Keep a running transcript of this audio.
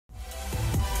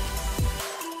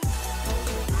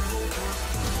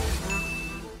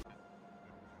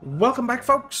Welcome back,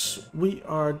 folks. We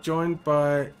are joined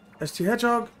by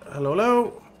STHedgehog. Hello,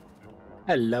 hello.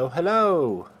 Hello,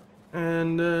 hello.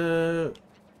 And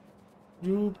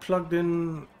you plugged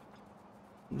in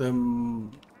the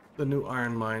new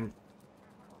iron mine.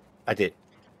 I did.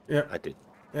 Yeah, I did.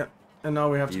 yeah. And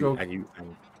now we have to go and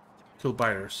kill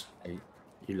biters.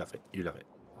 you love it. You love it.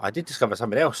 I did discover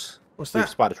something else. What's with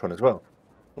that? Spidertron as well.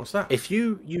 What's that? If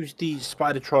you use the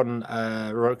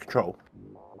Spidertron remote control,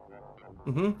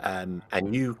 and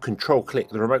you control click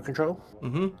the remote control,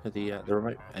 the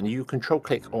remote, and you control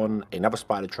click on another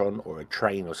Spidertron or a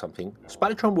train or something,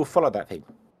 Spidertron will follow that thing.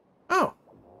 Oh,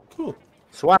 cool.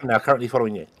 So I'm now currently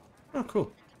following you. Oh,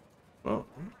 cool. Well,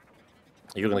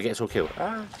 You're gonna get us all killed.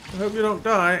 I hope you don't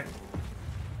die.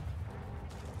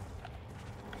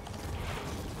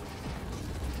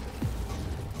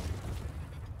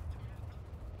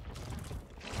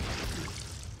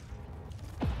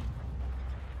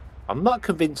 I'm not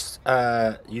convinced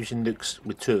using nukes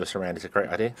with two of us around is a great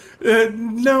idea.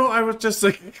 No, I was just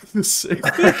thinking the same.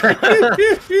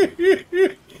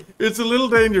 It's a little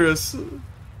dangerous.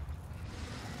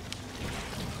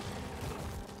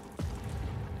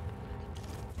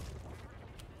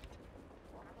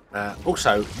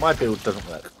 Also, my build doesn't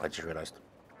work. I just realised.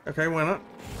 Okay, why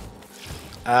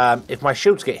not? If my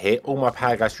shields get hit, all my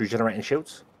power goes through generating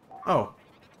shields. Oh.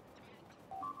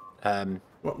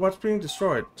 What's being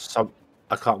destroyed? So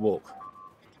I can't walk.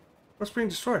 What's being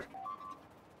destroyed?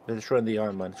 They're destroying the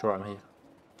iron mine. It's alright, I'm here.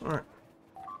 Alright.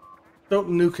 Don't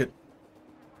nuke it.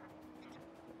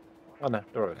 Oh no,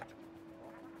 don't worry about that.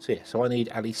 So yeah, so I need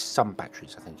at least some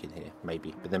batteries, I think, in here,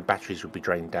 maybe. But then batteries would be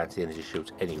drained down to the energy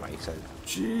shields anyway, so...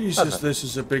 Jesus, this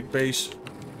is a big base.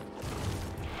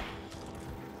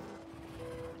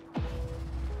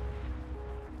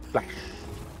 Flash.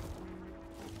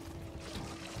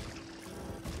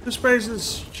 This base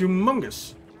is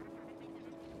humongous.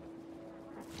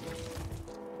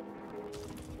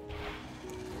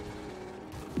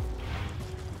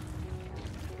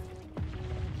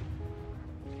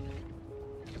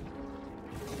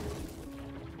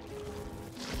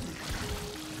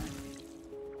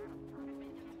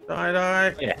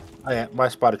 Die. Yeah, oh yeah, my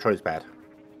Spidertron is bad.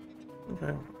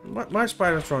 Okay. My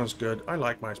Spidertron is good. I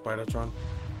like my Spidertron.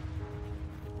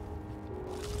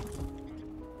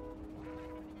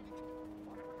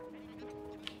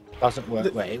 Doesn't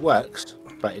work. Well, it works,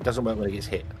 but it doesn't work when it gets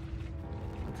hit.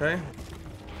 Okay.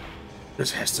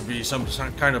 This has to be some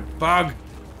kind of bug.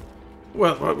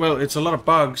 Well, it's a lot of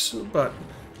bugs, but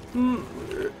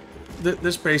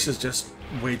this base is just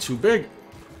way too big.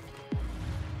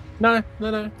 No,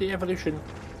 the evolution.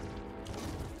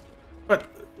 But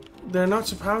they're not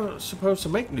supposed to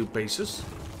make new bases.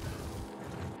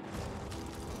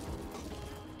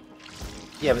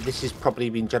 Yeah, but this has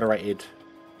probably been generated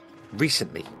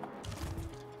recently.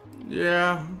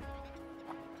 Yeah.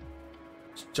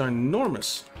 It's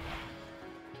ginormous.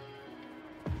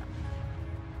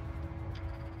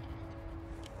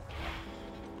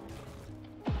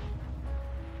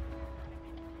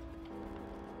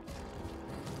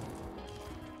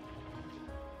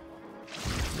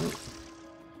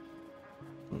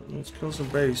 Let's kill some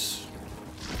base.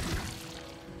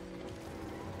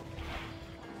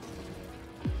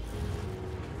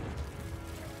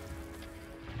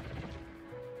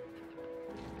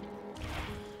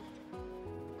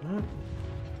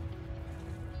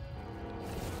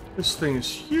 This thing is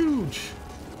huge.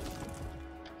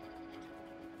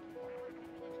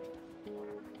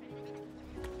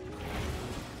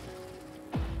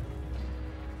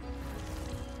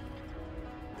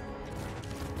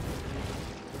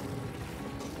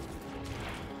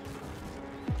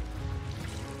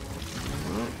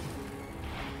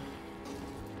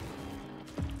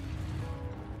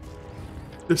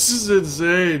 This is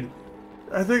insane.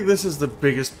 I think this is the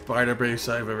biggest spider base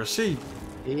I've ever seen.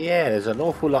 Yeah, there's an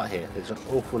awful lot here.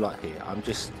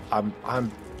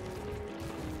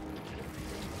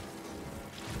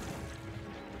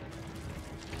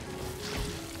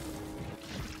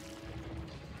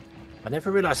 I never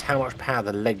realised how much power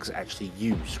the legs actually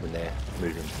use when they're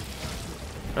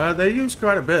moving. They use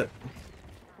quite a bit.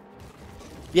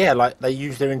 Yeah, like they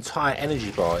use their entire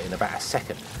energy bar in about a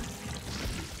second.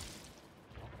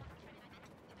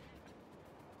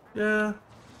 Yeah.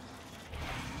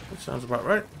 That sounds about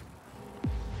right.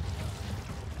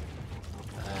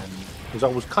 Because I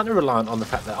was kind of reliant on the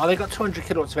fact that, they got 200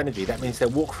 kilowatts of energy. That means they'll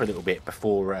walk for a little bit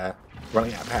before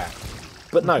running out of power.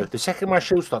 But no, the second my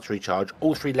shield starts to recharge,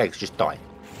 all three legs just die.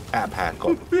 Out of power,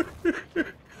 gone.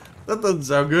 That doesn't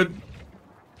sound good.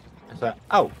 It's like,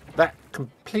 oh, that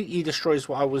completely destroys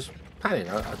what I was planning.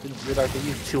 I didn't realise they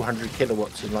used 200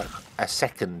 kilowatts in like a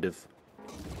second of...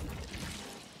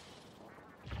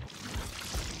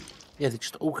 Yeah, they're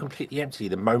just all completely empty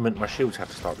the moment my shields have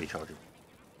to start recharging.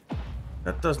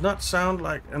 That does not sound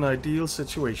like an ideal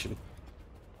situation.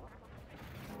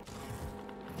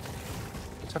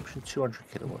 Consumption 200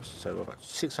 kilowatts, so about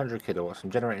 600 kilowatts. I'm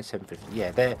generating 750.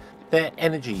 Yeah, their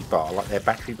energy bar, like their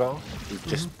battery bar, is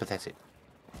just pathetic.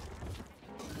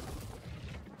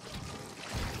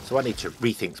 So I need to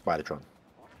rethink Spidertron.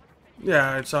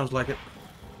 Yeah, it sounds like it.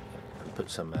 And put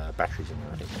some batteries in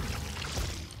there, I think.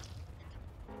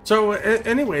 So,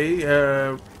 anyway,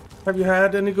 have you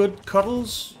had any good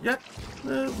cuddles yet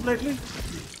lately?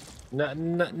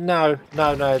 No,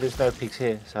 there's no pigs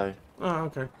here, so... Oh,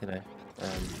 okay. You know,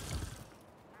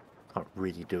 can't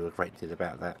really do a great deal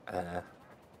about that.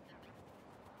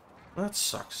 That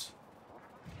sucks.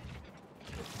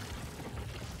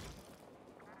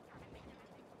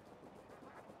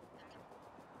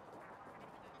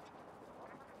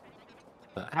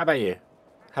 But how about you?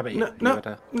 How about you?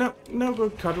 No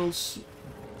good cuddles.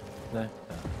 No.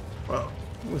 Well,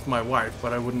 with my wife,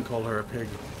 but I wouldn't call her a pig.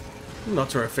 Not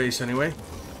to her face, anyway.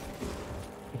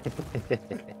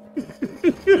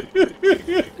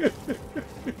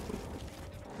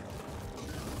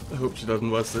 I hope she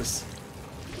doesn't watch this.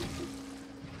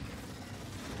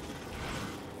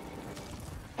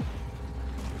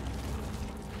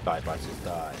 Die, biters,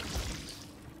 die.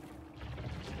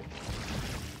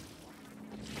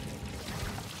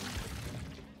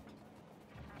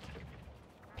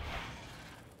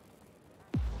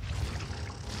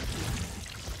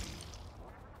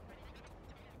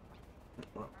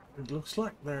 It looks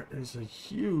like there is a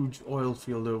huge oil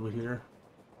field over here.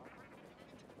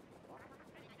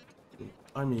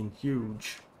 I mean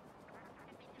huge.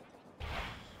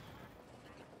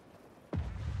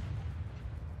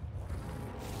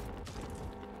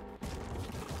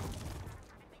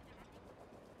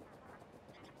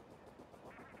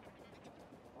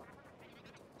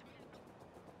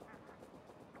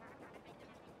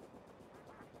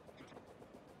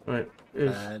 Right.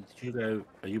 Did you go?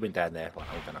 Oh, you went down there. Well,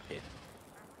 I went up here.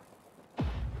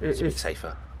 It's a bit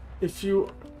safer. If you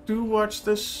do watch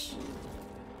this,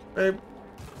 babe,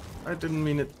 I didn't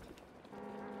mean it.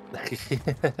 It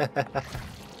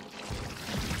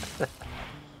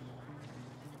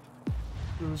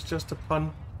was just a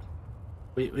pun.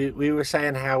 We were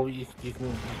saying how you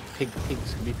can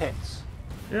pigs can be pets.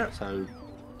 Yeah. So,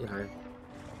 you know,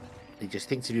 he just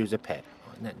thinks of you as a pet.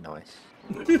 Oh, isn't that nice?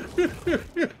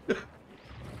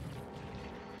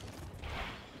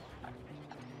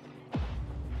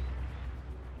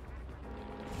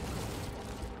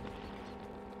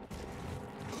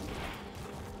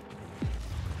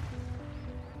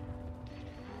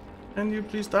 Can you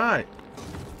please die?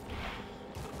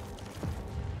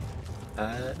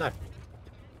 No.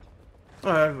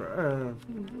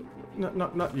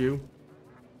 Not you.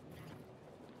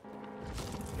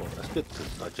 Well, that's good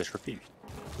because I just refused.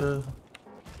 The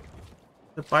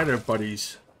fighter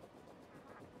buddies.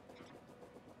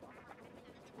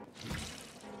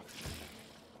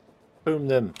 Boom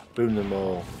them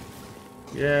all.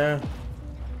 Yeah.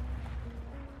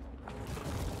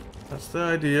 That's the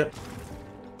idea.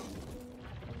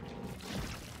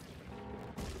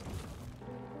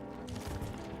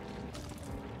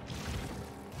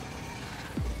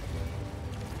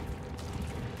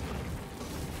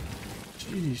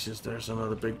 Jesus, there's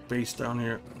another big base down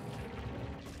here.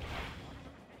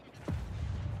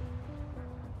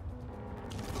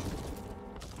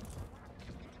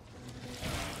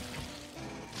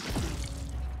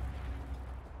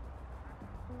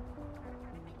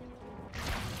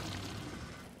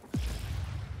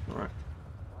 Alright.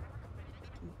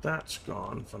 That's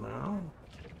gone for now.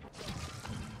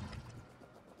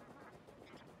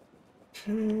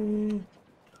 Okay.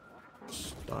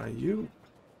 Let's buy you.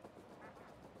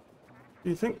 Do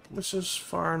you think this is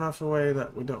far enough away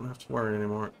that we don't have to worry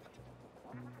anymore?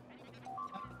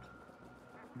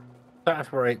 Don't have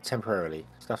to worry temporarily.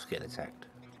 Stuff's getting attacked.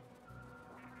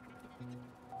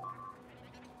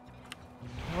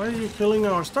 Why are you killing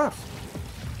our stuff?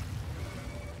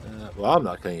 Well, I'm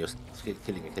not killing our stuff. I'm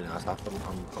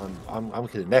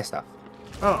killing their stuff.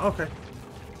 Oh, okay.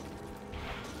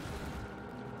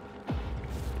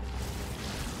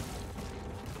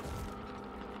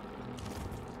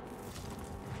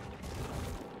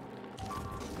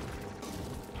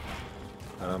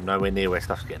 I'm nowhere near where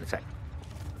stuff's getting attacked.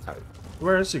 So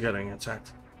Where is he getting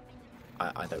attacked?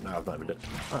 I don't know. I've not even looked.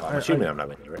 I'm assuming I'm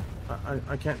nowhere near it.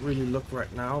 I can't really look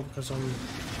right now because I'm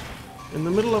in the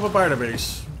middle of a biter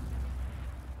base.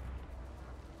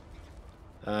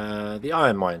 The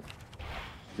iron mine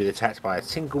been attacked by a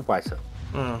single biter.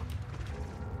 Oh.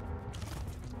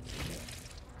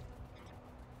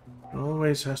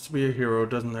 always has to be a hero,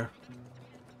 doesn't there?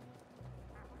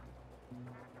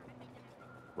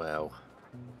 Well,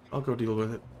 I'll go deal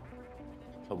with it.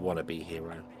 a wannabe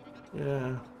hero.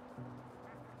 Yeah.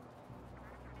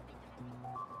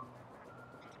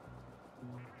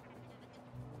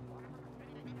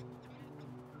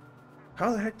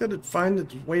 How the heck did it find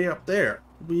its way up there?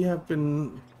 We have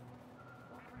been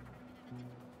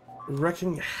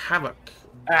wrecking havoc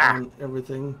on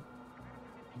everything.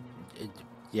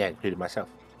 Yeah, including myself.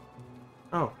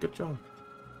 Oh, good job.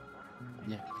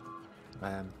 Yeah.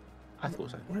 I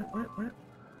thought so. Where?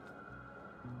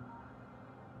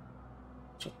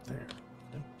 It's up there.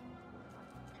 Okay.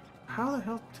 How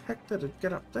the heck did it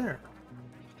get up there?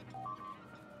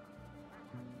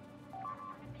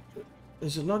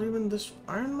 Is it not even this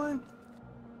iron mine?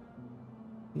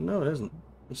 No, it isn't.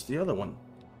 It's the other one.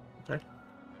 Okay.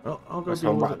 Well, I'll go That's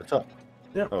deal one with right it. at the top.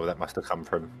 Yeah. Oh, that must have come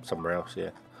from somewhere else. Yeah.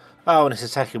 Oh, and it's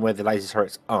attacking where the laser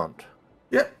turrets aren't.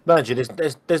 Yep. Mind you,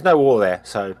 there's no war there,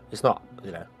 so it's not,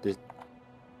 you know,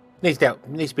 needs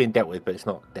to be dealt with, but it's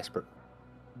not desperate.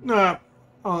 Nah,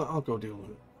 I'll go deal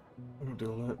with it. I'll go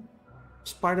deal with it.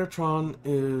 Spidertron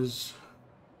is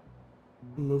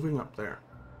moving up there.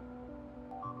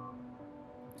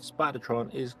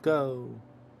 Spidertron is go.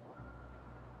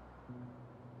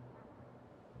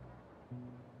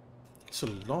 It's a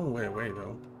long way away,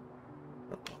 though.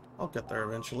 I'll get there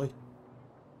eventually.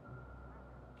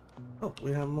 Oh,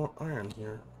 we have more iron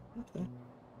here. Okay.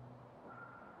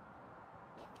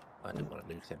 I didn't want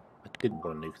to nuke them. I didn't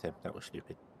want to nuke them. That was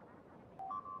stupid.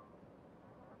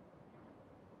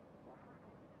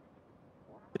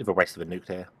 Bit of a waste of a nuke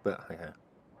there, but okay.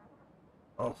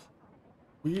 Oh,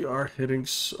 we are hitting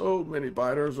so many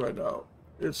biters right now.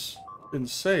 It's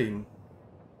insane.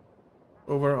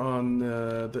 Over on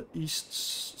the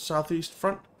southeast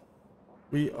front,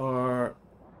 we are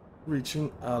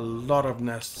reaching a lot of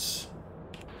nests.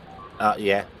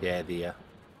 Yeah, the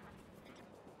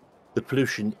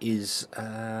pollution is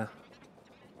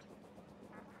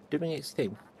doing its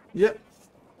thing. Yep.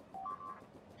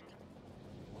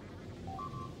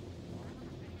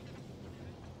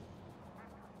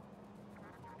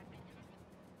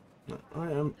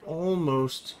 I am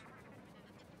almost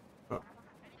up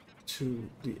to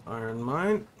the iron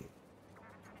mine.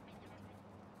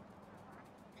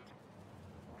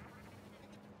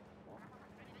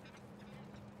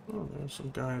 Oh, there's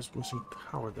some guys missing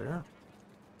power there.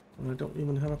 And I don't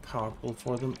even have a power pole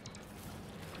for them.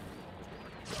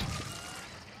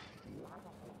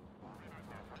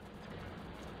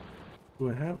 Do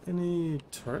I have any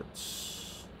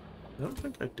turrets? I don't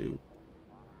think I do.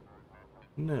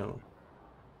 No.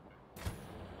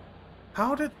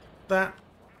 How did that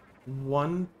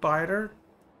one biter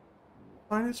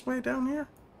find its way down here?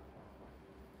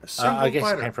 A single I guess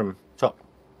biter. it came from top.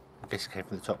 I guess it came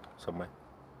from the top somewhere.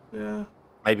 Yeah.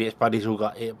 Maybe its buddies all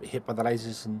got hit by the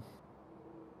lasers and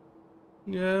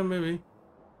Yeah, maybe.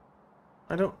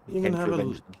 I don't even came have to a.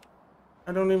 avenge them.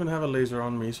 I don't even have a laser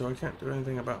on me, so I can't do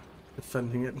anything about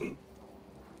defending it.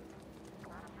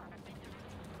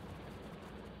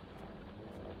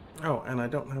 Oh, and I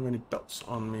don't have any belts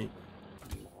on me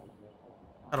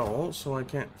at all, so I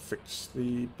can't fix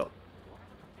the belt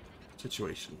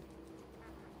situation.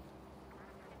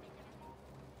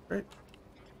 Great.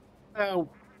 Oh,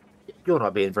 you're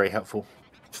not being very helpful.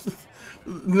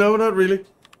 No, not really.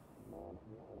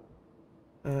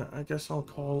 I guess I'll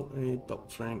call a belt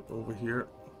train over here.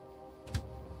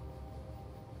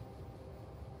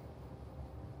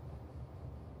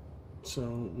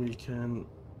 So we can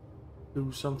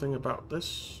do something about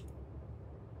this.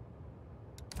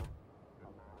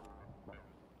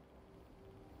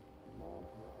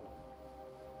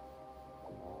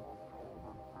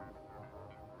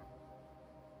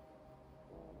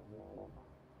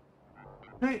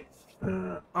 Hey,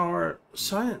 our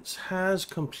science has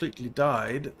completely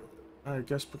died, I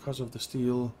guess because of the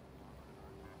steel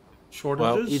shortages.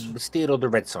 Well, either the steel or the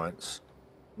red science.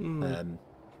 Mm.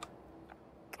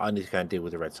 I need to go and deal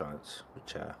with the red science,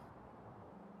 which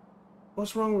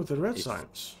What's wrong with the red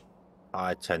science?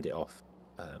 I turned it off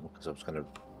because I was going to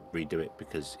redo it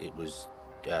because it was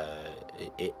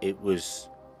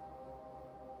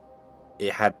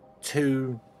it had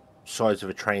two sides of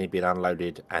a train being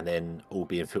unloaded and then all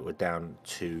being filtered down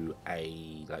to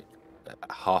a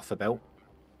half a belt.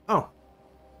 Oh.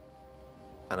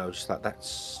 And I was just like,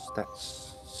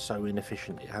 that's so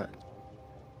inefficient. It hurt.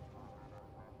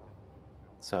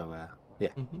 So yeah.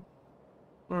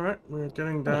 All right, we're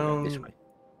getting down. This way.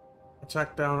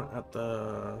 Attack down at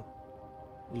the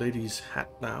lady's hat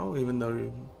now, even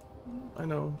though I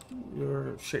know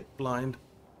you're shape blind.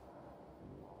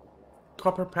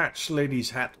 copper patch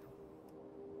lady's hat.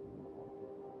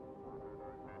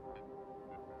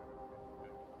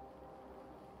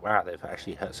 Wow, they've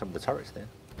actually hurt some of the turrets there.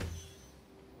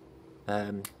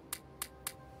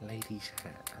 Lady's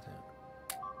hat. I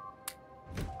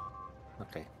don't.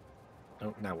 Okay.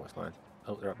 Oh, now what's mine?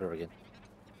 Oh, they're up there again.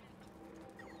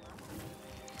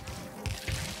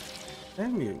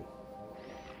 Damn you.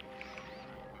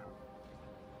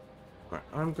 Right,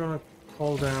 I'm gonna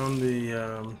call down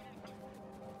the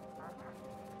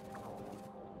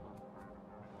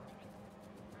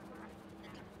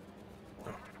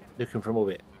Looking from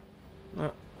orbit.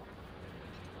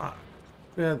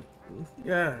 yeah,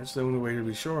 yeah, it's the only way to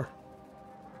be sure.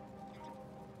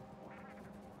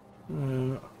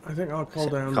 I think I'll call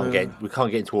down We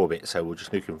can't get into orbit, so we'll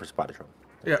just nuke him for Spidertron.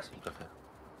 Yeah.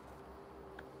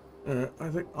 I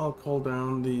think I'll call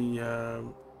down the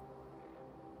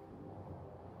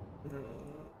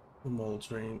mole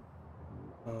train.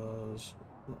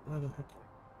 Where the heck?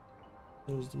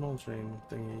 There's the mole train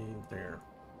thingy there.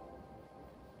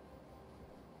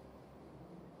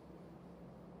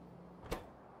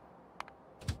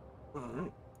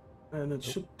 Alright. And it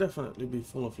should definitely be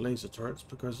full of laser turrets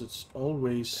because it's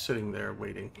always sitting there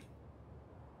waiting.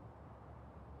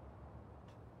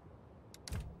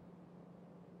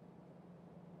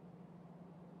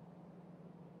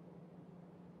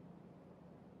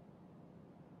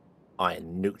 I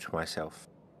nuked myself.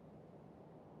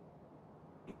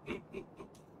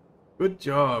 Good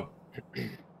job.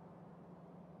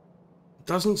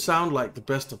 Doesn't sound like the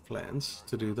best of plans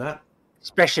to do that.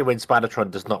 Especially when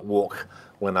Spidertron does not walk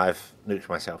when I've nuked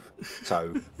myself.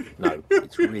 So, no,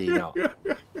 it's really not.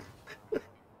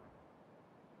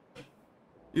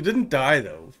 You didn't die,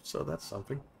 though, so that's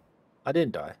something. I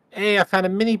didn't die. Hey, I found a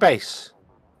mini base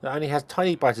that only has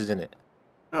tiny biters in it.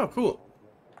 Oh, cool.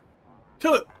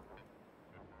 Kill it!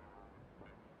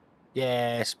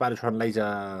 Yeah, Spidertron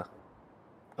laser.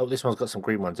 Oh, this one's got some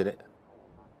green ones in it.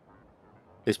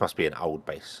 This must be an old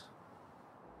base.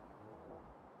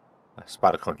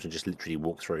 Spidertron can just literally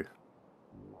walk through.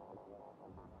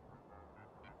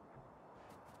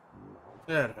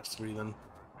 Yeah, it has to be then.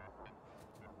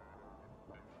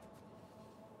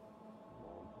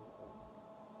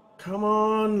 Come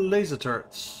on, laser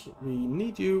turrets. We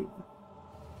need you.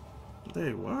 There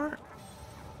you are.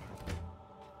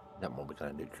 That one we're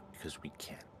going to nuke because we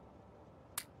can.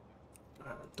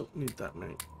 Don't need that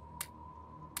many.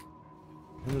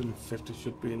 150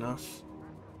 should be enough.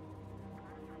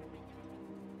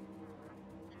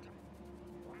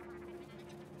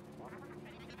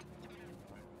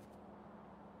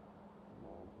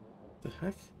 The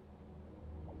heck?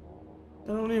 I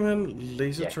don't even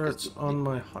laser turrets on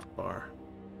my hotbar.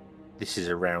 This is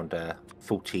around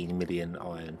 14 million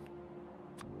iron.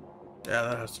 Yeah,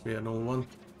 that has to be an old one.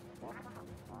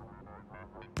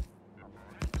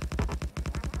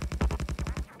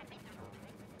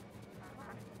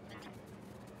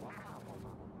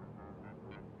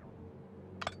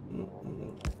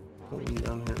 Pulling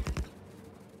down here.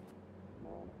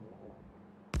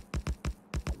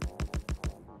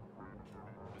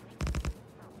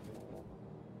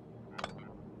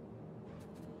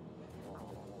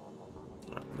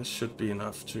 This should be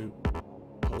enough to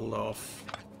hold off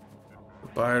the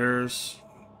biters.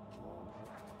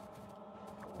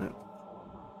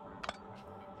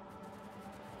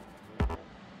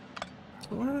 So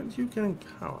why aren't you getting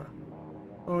power?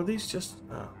 Oh, these just...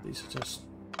 Oh, these are just...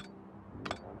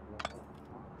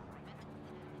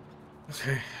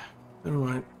 Okay, never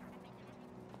mind.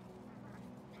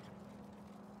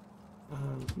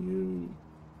 You...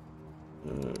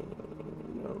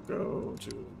 no, go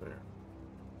to there.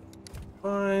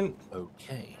 Fine.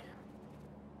 Okay.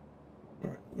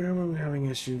 Alright, where were we having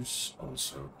issues?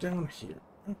 Also, down here.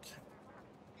 Okay.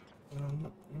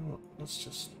 No, let's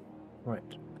just... Right,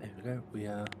 there we go. We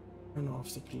are... Turn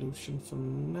off the pollution for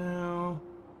now.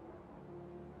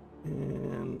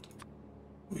 And...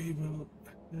 we will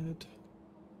head...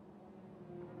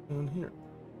 down here.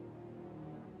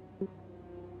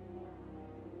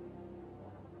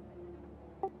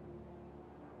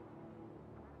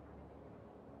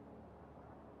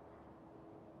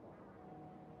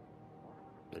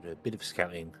 We'll do a bit of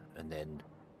scouting and then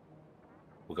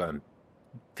we'll go and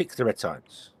fix the red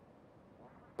signs.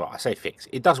 But I say fix,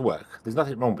 it does work. There's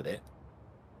nothing wrong with it.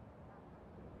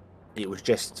 It was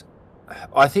just,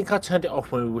 I think I turned it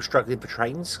off when we were struggling for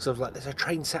trains because I was like, there's a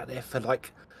train sat there for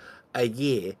like a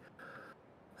year.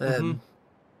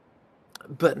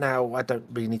 But now I don't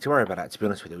really need to worry about that, to be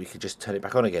honest with you. We could just turn it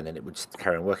back on again and it would just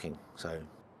carry on working. So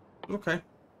okay.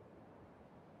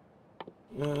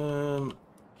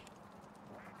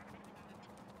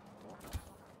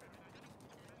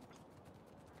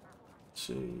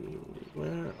 see.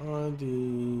 Where are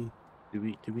the... Do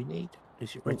we need?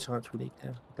 Is it red science we need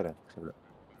now? I don't know. Let's have a look.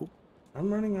 Ooh.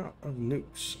 I'm running out of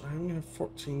nukes. I only have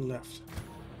 14 left.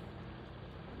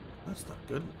 That's not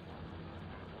good.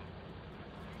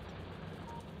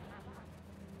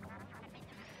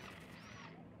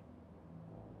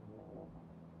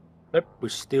 Nope, we're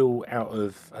still out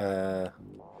of.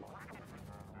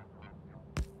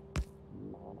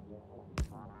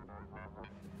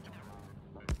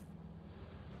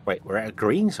 Wait, we're out of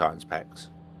green science packs.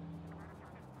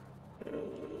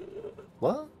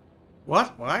 What?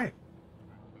 What? Why?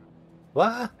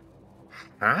 What?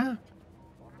 Huh?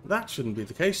 That shouldn't be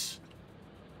the case.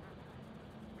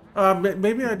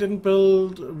 Maybe I didn't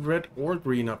build red or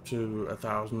green up to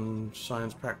 1,000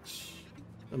 science packs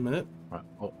a minute. Right.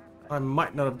 Oh, I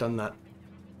might not have done that.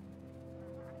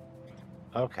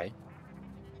 okay.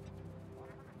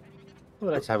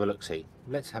 Well, let's have a look. See.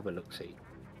 Let's have a look. See.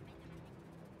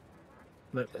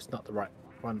 No, that's not the right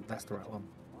one. That's the right one.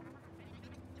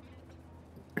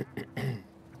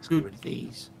 Let's get rid of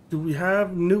these. Do we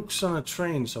have nukes on a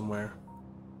train somewhere?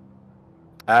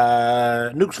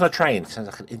 Nukes on a Train sounds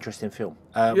like an interesting film.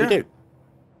 Yeah. We do.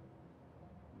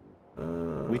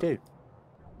 We do.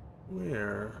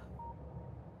 Where?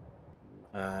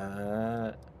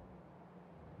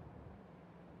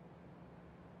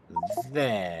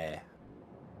 There.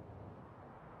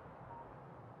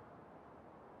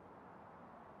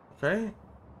 Okay.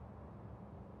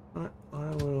 Alright, I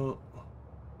will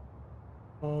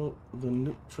call the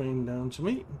nuke train down to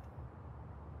me.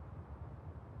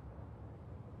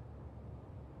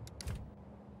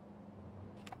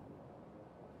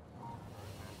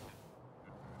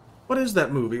 What is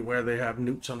that movie where they have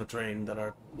nukes on a train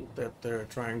that they're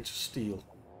trying to steal?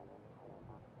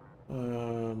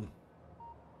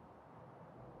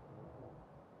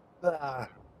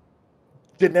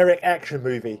 Generic action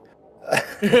movie.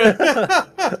 Yeah.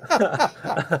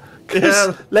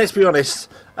 Let's be honest.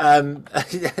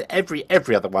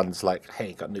 Every other one's like,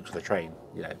 hey, got nukes on the train.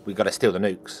 You know, we got to steal the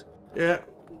nukes. Yeah,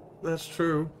 that's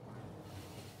true.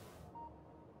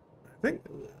 I think,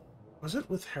 was it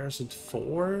with Harrison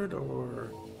Ford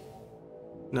or...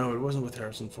 No, it wasn't with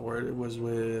Harrison Ford. It was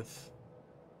with...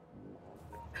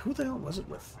 Who the hell was it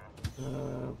with?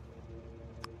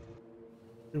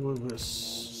 It was with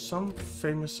some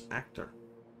famous actor.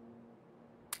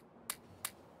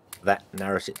 That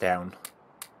narrows it down.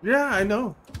 Yeah, I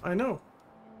know.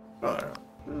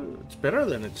 It's better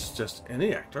than it's just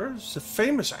any actor. It's a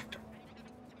famous actor.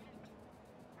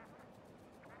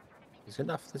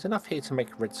 There's enough here to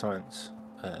make red science.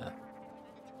 Yeah,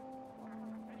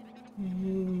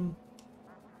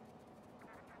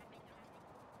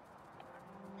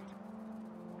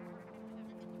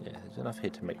 there's enough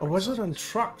here to make. Oh, was it on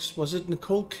trucks? Was it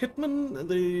Nicole Kidman,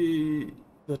 the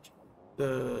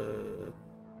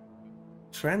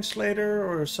translator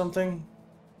or something?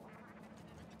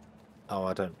 Oh,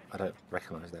 I don't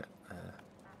recognise that.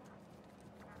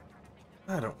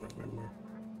 I don't remember.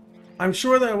 I'm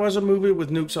sure there was a movie with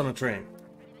nukes on a train.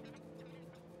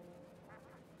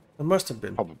 There must have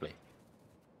been. Probably.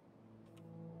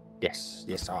 Yes.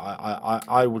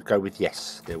 I would go with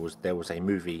yes. There was a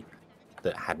movie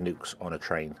that had nukes on a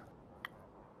train.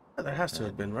 Yeah, there has to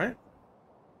have been, right?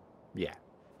 Yeah.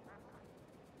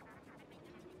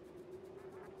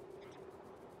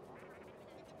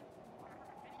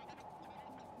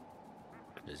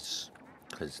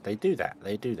 Because they do that.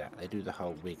 They do the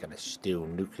whole, we're going to steal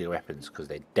nuclear weapons, because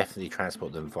they definitely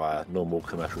transport them via normal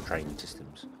commercial train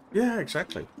systems. Yeah,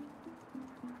 exactly.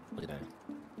 You know.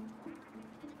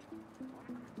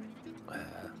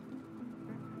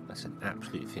 That's an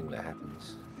absolute thing that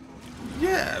happens.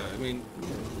 Yeah, I mean,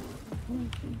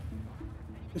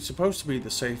 it's supposed to be the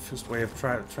safest way of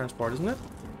transport, isn't it?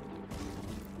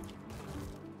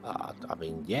 I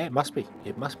mean, yeah, it must be.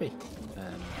 It must be.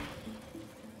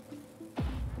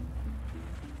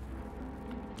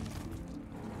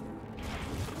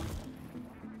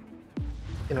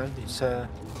 You know, it's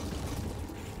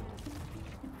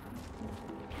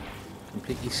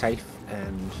completely safe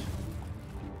and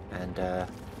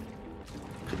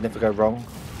could never go wrong.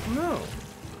 No.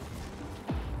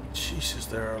 Jesus,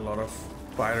 there are a lot of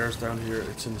fighters down here.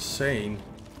 It's insane.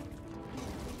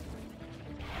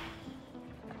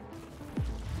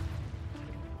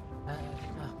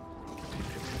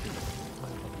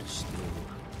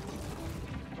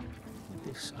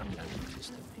 This unloading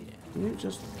system here. Can you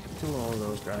just kill all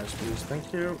those guys, please?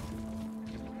 Thank you.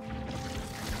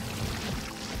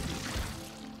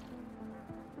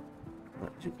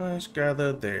 Right, you guys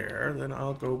gather there, then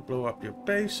I'll go blow up your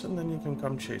base, and then you can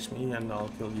come chase me, and I'll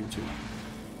kill you too.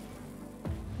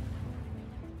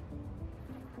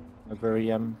 very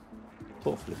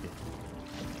thoughtful of you.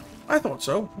 I thought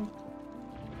so.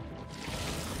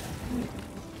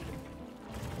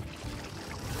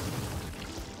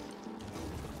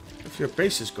 If your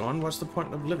base is gone, what's the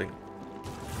point of living?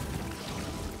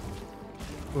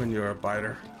 When you're a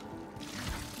biter.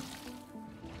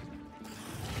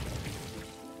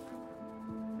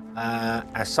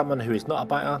 As someone who is not a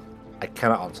biter, I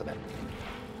cannot answer that.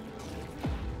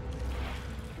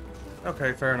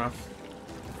 Okay, fair enough.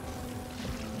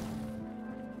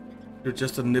 You're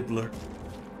just a nibbler.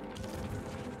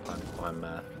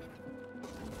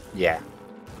 Yeah.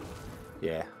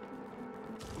 Yeah.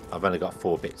 I've only got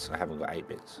 4 bits. I haven't got 8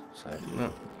 bits, so.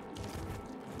 No.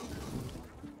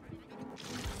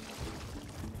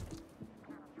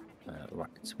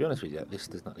 Right. To be honest with you, this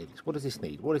does not need this. What does this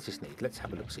need? What does this need? Let's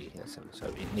have a look. See. So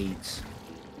it needs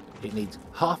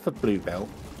half a bluebell.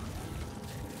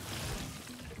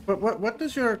 But what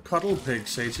does your cuddle pig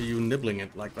say to you nibbling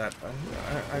it like that?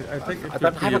 I think I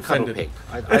don't have a cuddle pig.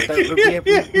 I don't,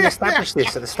 we established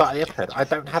this at the start of the episode. I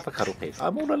don't have a cuddle pig.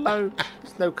 I'm all alone.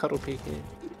 There's no cuddle pig here.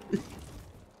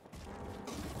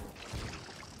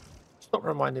 Stop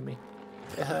reminding me.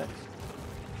 It hurts.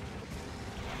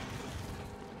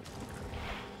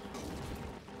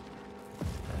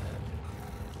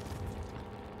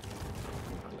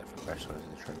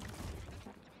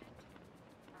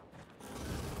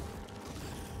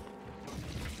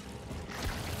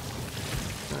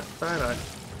 Die.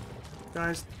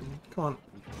 Guys, come on.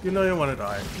 You know you want to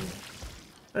die.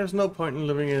 There's no point in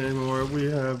living anymore. We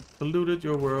have polluted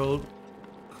your world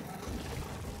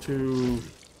to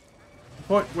the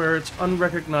point where it's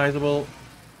unrecognizable.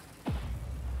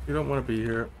 You don't want to be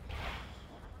here.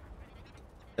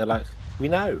 They're like, we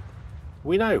know,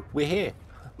 we're here.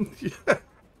 Yeah.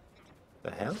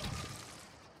 The hell?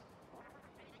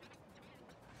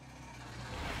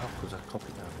 Oh, because I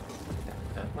copied that.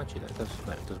 Mind you, that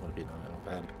doesn't want to be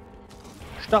bad.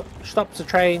 Stop the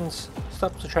trains!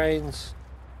 Stop the trains!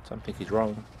 Something is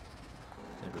wrong.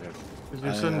 There we go. Did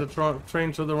you send the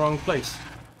train to the wrong place?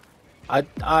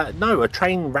 No, a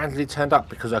train randomly turned up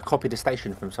because I copied a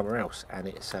station from somewhere else, and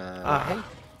it's hey,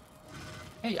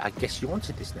 I guess you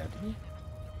wanted this now, didn't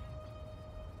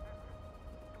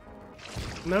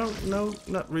you? No,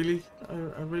 not really.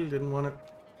 I really didn't want it.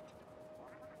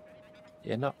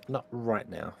 Yeah, not right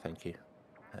now, thank you.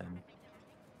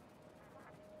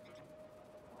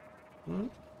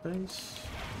 Base.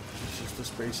 It's just the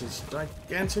space is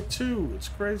gigantic too. It's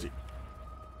crazy.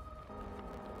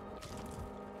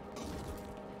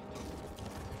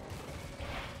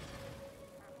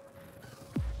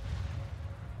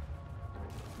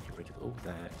 Get rid of all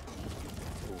that.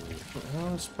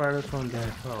 Oh, Spidertron get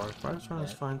power. Spidertron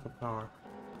is fine for power.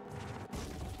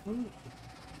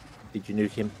 Did you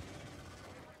nuke him?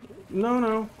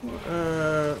 No.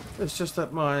 It's just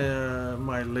that my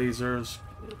lasers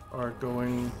are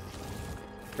going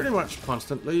pretty much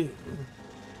constantly.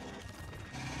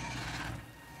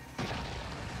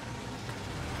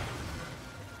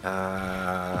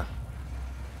 We're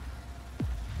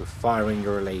firing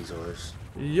your lasers.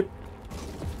 Yep.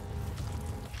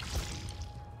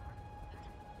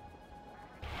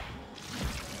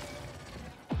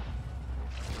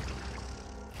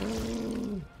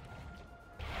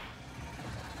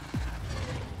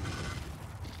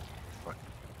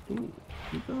 Ooh,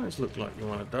 you guys look like you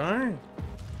want to die.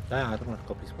 I don't want to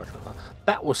copy so much.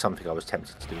 That was something I was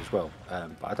tempted to do as well,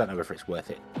 but I don't know whether it's worth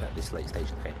it at this late stage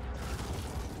of the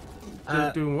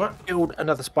game. Doing what? Build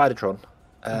another Spidertron.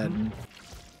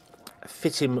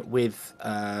 Fit him with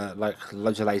like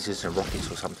loads of lasers and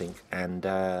rockets or something, and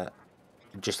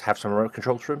just have some remote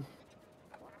controls for him.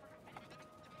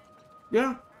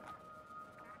 Yeah.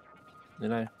 You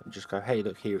know, and just go, hey,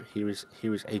 look, here is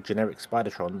a generic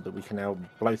Spidertron that we can now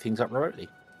blow things up remotely.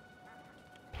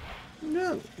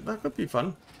 Yeah, that could be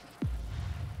fun.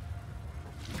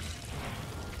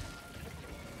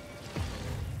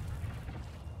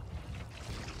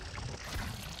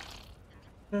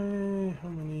 Okay, how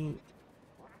many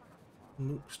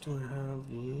nukes do I have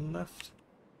left?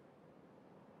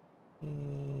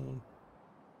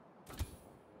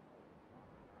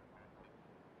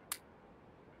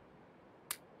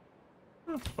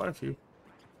 Oh, quite a few.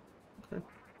 Okay.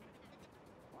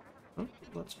 Oh,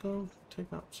 let's go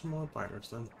take out some more biters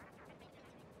then.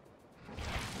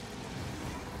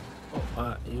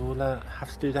 Oh, you'll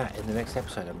have to do that in the next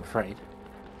episode, I'm afraid.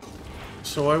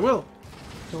 So I will.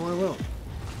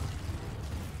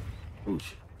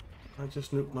 Oosh. I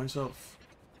just nuked myself.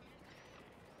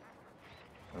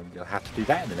 And you'll have to do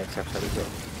that in the next episode as well.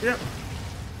 Yep.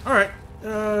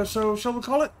 Alright. So shall we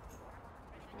call it?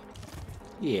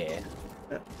 Yeah.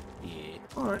 Yeah.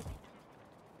 Alright.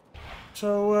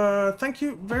 So, thank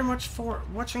you very much for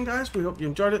watching, guys. We hope you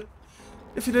enjoyed it.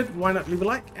 If you did, why not leave a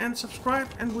like and subscribe,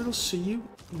 and we'll see you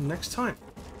next time.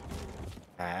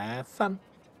 Have fun.